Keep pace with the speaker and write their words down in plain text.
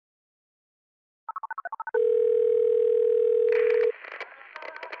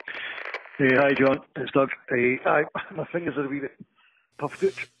Hey, hi John, it's Doug. My fingers are a wee bit puffed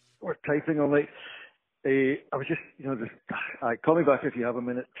out. We're typing all night. I was just, call me back if you have a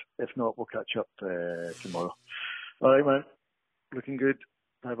minute. If not, we'll catch up tomorrow. All right, man. Looking good.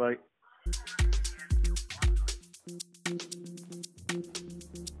 Bye-bye.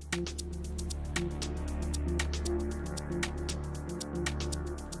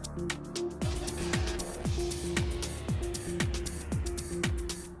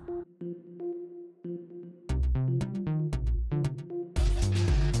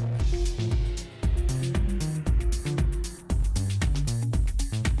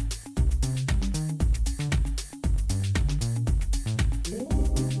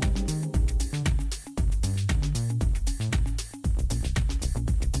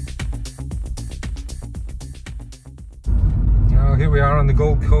 Here we are on the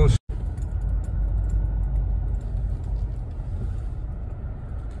Gold Coast.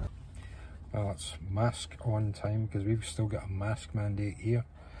 Well, it's mask on time because we've still got a mask mandate here.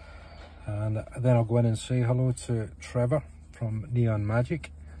 And then I'll go in and say hello to Trevor from Neon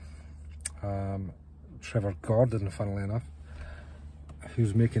Magic. Trevor Gordon, funnily enough,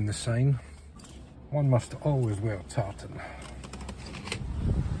 who's making the sign. One must always wear tartan.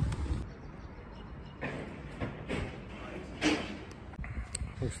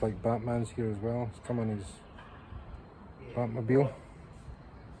 Looks like Batman's here as well. He's come on his Batmobile.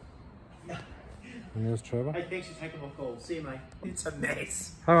 And there's Trevor. Hey, thanks for taking my call. See you, mate. It's a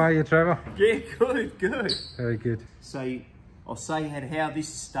mess. How are you, Trevor? Yeah, good, good. Very good. So, I'll say how this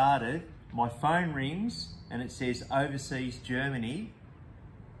started. My phone rings and it says overseas Germany.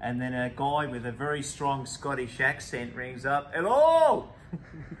 And then a guy with a very strong Scottish accent rings up. Hello!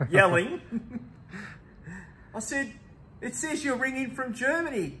 Yelling. I said, it says you're ringing from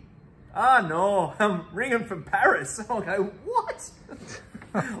Germany. Ah, no, I'm ringing from Paris. I'll go, what?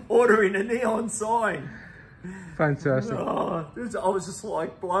 Ordering a neon sign. Fantastic. Oh, I was just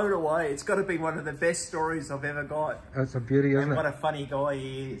like blown away. It's got to be one of the best stories I've ever got. That's a beauty, isn't it? What a funny guy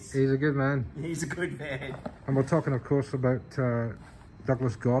he is. He's a good man. He's a good man. And we're talking, of course, about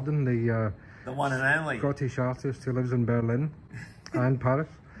Douglas Gordon, the one and only Scottish artist who lives in Berlin and Paris.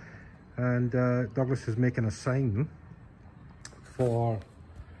 And Douglas is making a sign for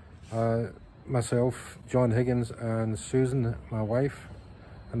myself, John Higgins, and Susan, my wife,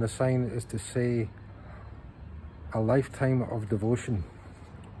 and the sign is to say a lifetime of devotion,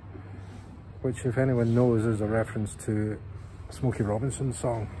 which, if anyone knows, is a reference to Smokey Robinson's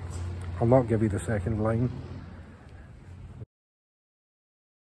song. I'll not give you the second line.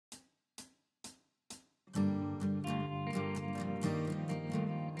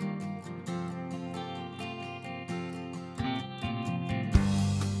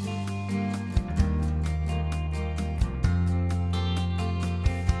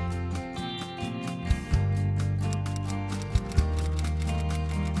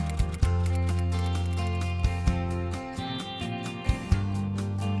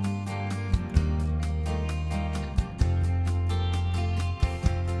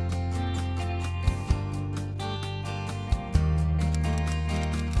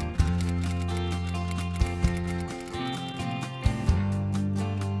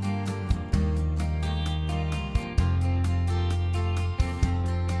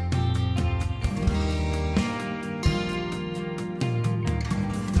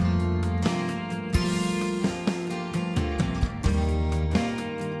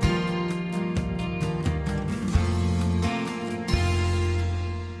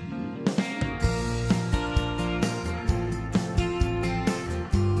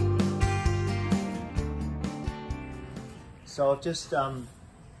 So I've just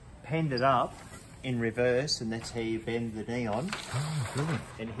penned it up in reverse, and that's how you bend the neon. Oh, brilliant.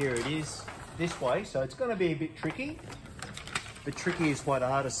 And here it is this way, so it's going to be a bit tricky. But tricky is what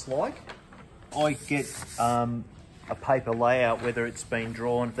artists like. I get a paper layout, whether it's been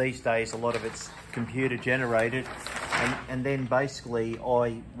drawn. These days, a lot of it's computer generated, and then basically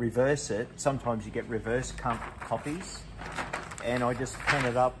I reverse it. Sometimes you get reverse copies, and I just pen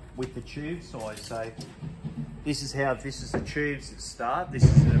it up with the tube size. So this is the tubes that start. This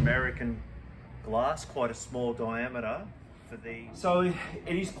is an American glass, quite a small diameter for the. So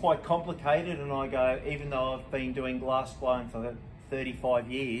it is quite complicated, and I go, even though I've been doing glass blowing for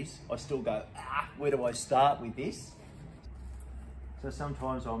 35 years, I still go, where do I start with this? So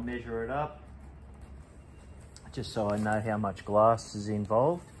sometimes I'll measure it up, just so I know how much glass is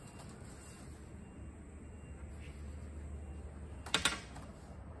involved.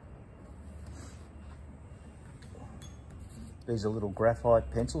 These are little graphite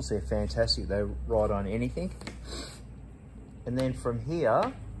pencils. They're fantastic. They write on anything. And then from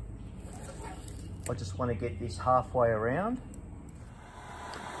here, I just want to get this halfway around.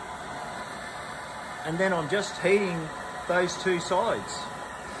 And then I'm just heating those two sides.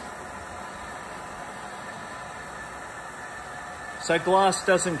 So glass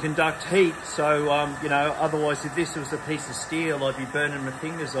doesn't conduct heat, so you know, otherwise if this was a piece of steel, I'd be burning my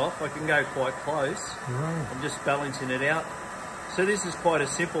fingers off. I can go quite close. Right. I'm just balancing it out. So this is quite a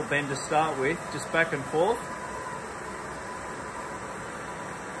simple bend to start with, just back and forth.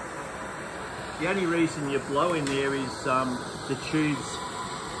 The only reason you blow in there is the tubes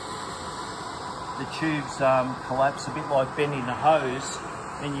collapse a bit like bending a hose,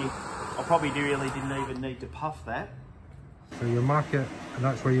 and I probably really didn't even need to puff that. So you mark it, and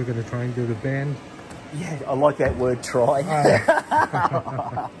that's where you're going to try and do the bend. Yeah, I like that word, try.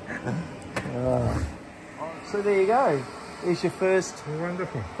 So there you go. Here's your first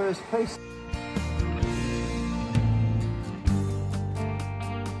piece.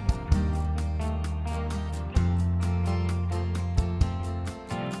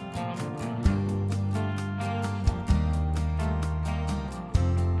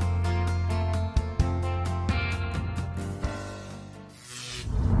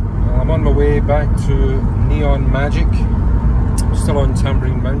 I'm on my way back to Neon Magic. I'm still on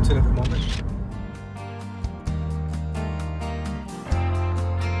Tambourine Mountain at the moment.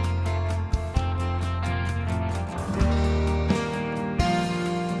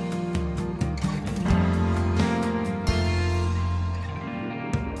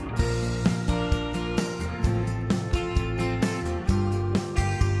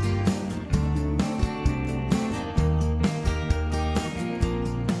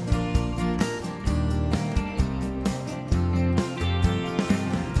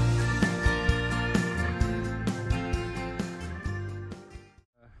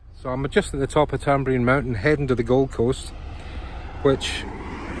 So I'm just at the top of Tambourine Mountain, heading to the Gold Coast, which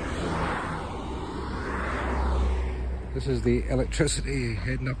this is the electricity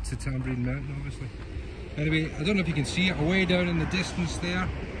heading up to Tambourine Mountain, obviously. Anyway, I don't know if you can see it away down in the distance there.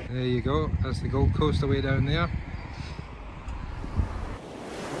 There you go, that's the Gold Coast away down there.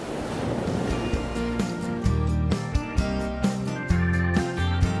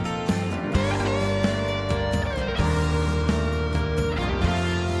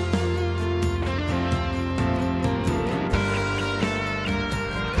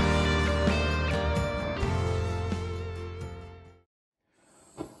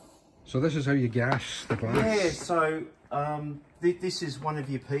 So this is how you gash the glass? Yeah, so this is one of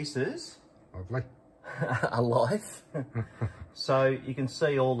your pieces. Lovely. A life. So you can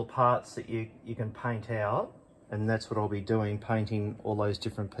see all the parts that you can paint out, and that's what I'll be doing, painting all those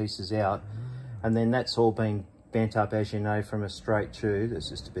different pieces out. And then that's all been bent up, as you know, from a straight tube. There's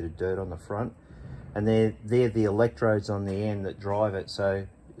just a bit of dirt on the front. And they're the electrodes on the end that drive it. So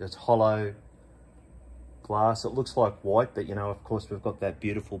it's hollow glass. It looks like white, but you know, of course, we've got that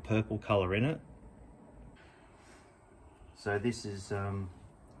beautiful purple colour in it. So this is a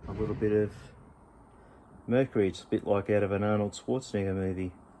little bit of mercury. It's a bit like out of an Arnold Schwarzenegger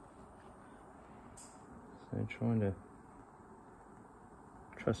movie. So trying to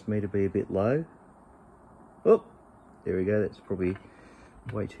trust me to be a bit low. Oh, there we go. That's probably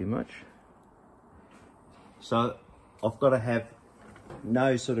way too much. So I've got to have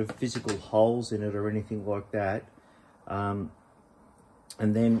no sort of physical holes in it or anything like that. And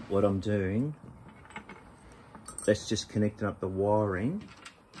then what I'm doing, that's just connecting up the wiring.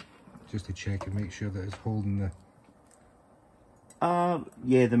 Just to check and make sure that it's holding the...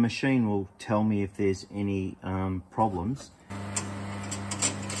 Yeah, the machine will tell me if there's any problems.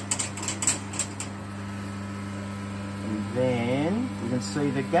 And then you can see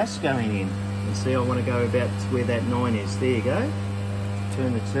the gas going in. You see I want to go about where that 9 is. There you go.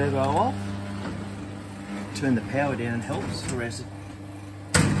 Turn the turbo off. Turn the power down helps. And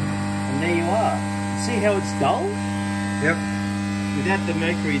there you are. See how it's dull? Yep. Without the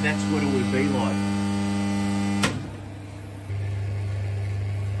mercury, that's what it would be like.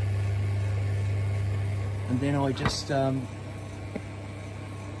 And then I just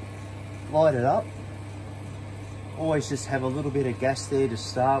light it up. Always just have a little bit of gas there to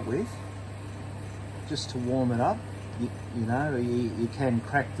start with, just to warm it up. You know, you can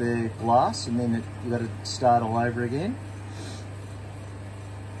crack the glass and then you've got to start all over again.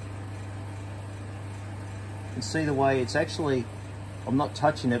 And see the way it's actually, I'm not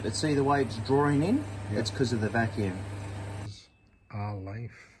touching it, but see the way it's drawing in? Yep. It's because of the vacuum. Our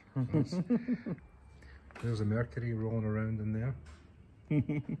life. There's a mercury rolling around in there.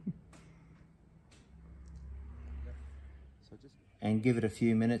 And give it a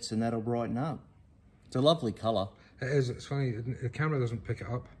few minutes and that'll brighten up. It's a lovely colour. It is, it's funny, the camera doesn't pick it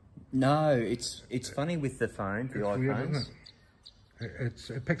up. No, it's funny with the phone, the iPhones. Weird, isn't it?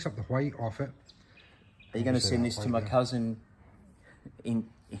 It picks up the white off it. Are you going to send this to my cousin in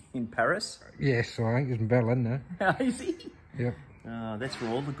Paris? Yes, so I think he's in Berlin now. Is he? Yep. Oh, that's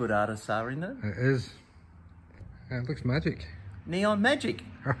where all the good artists are, isn't it? It is. It looks magic. Neon magic.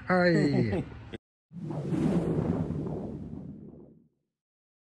 Hi.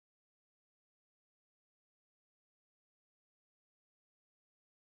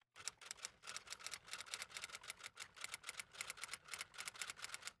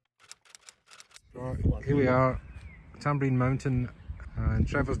 Here we are, Tambourine Mountain, and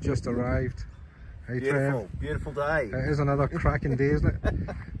Trevor's just arrived. Hey, Beautiful, Trev. beautiful day. It is another cracking day, isn't it?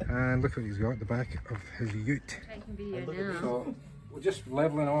 And look what he's got at the back of his ute. Taking video now. So we're just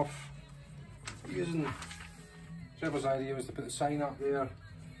levelling off, using Trevor's idea was to put the sign up there.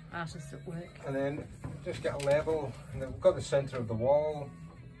 Artists at work. And then just get a level, and then we've got the centre of the wall.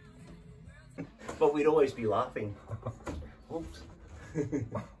 But we'd always be laughing. Oops.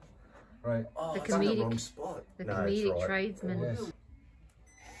 Right. Oh, The it's on the comedic- wrong spot. The No, comedic it's right. tradesman. Yes.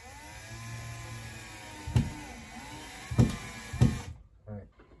 Right.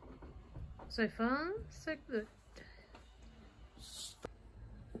 So far, so good.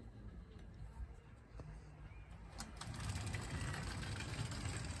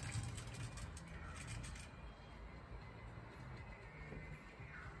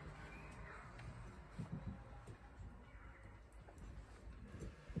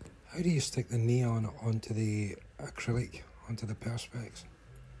 How do you stick the neon onto the acrylic, onto the perspex?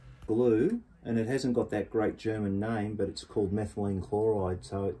 Glue, and it hasn't got that great German name, but it's called methylene chloride.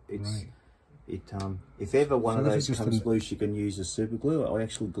 So it's if ever one of those comes loose, you can use a super glue. I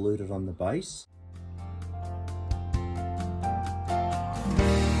actually glued it on the base.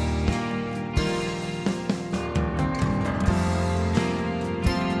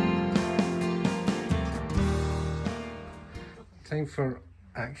 Time for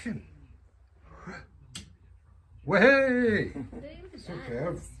action. Way!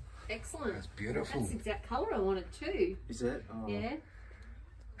 Superb. Excellent. That's beautiful. That's the exact colour I wanted too. Is that? Oh, Yeah,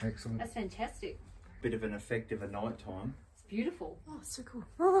 Excellent. that's fantastic. bit of an effect of a night time. It's beautiful. Oh, it's so cool.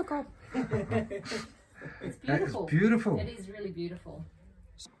 Oh my god. It's That is beautiful. beautiful. It is really beautiful.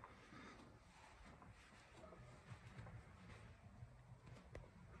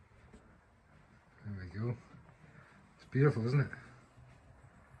 There we go. It's beautiful, isn't it?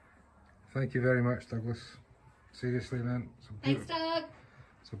 Thank you very much, Douglas. Seriously, man. Thanks, Doug.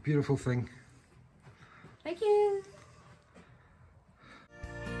 It's a beautiful thing. Thank you.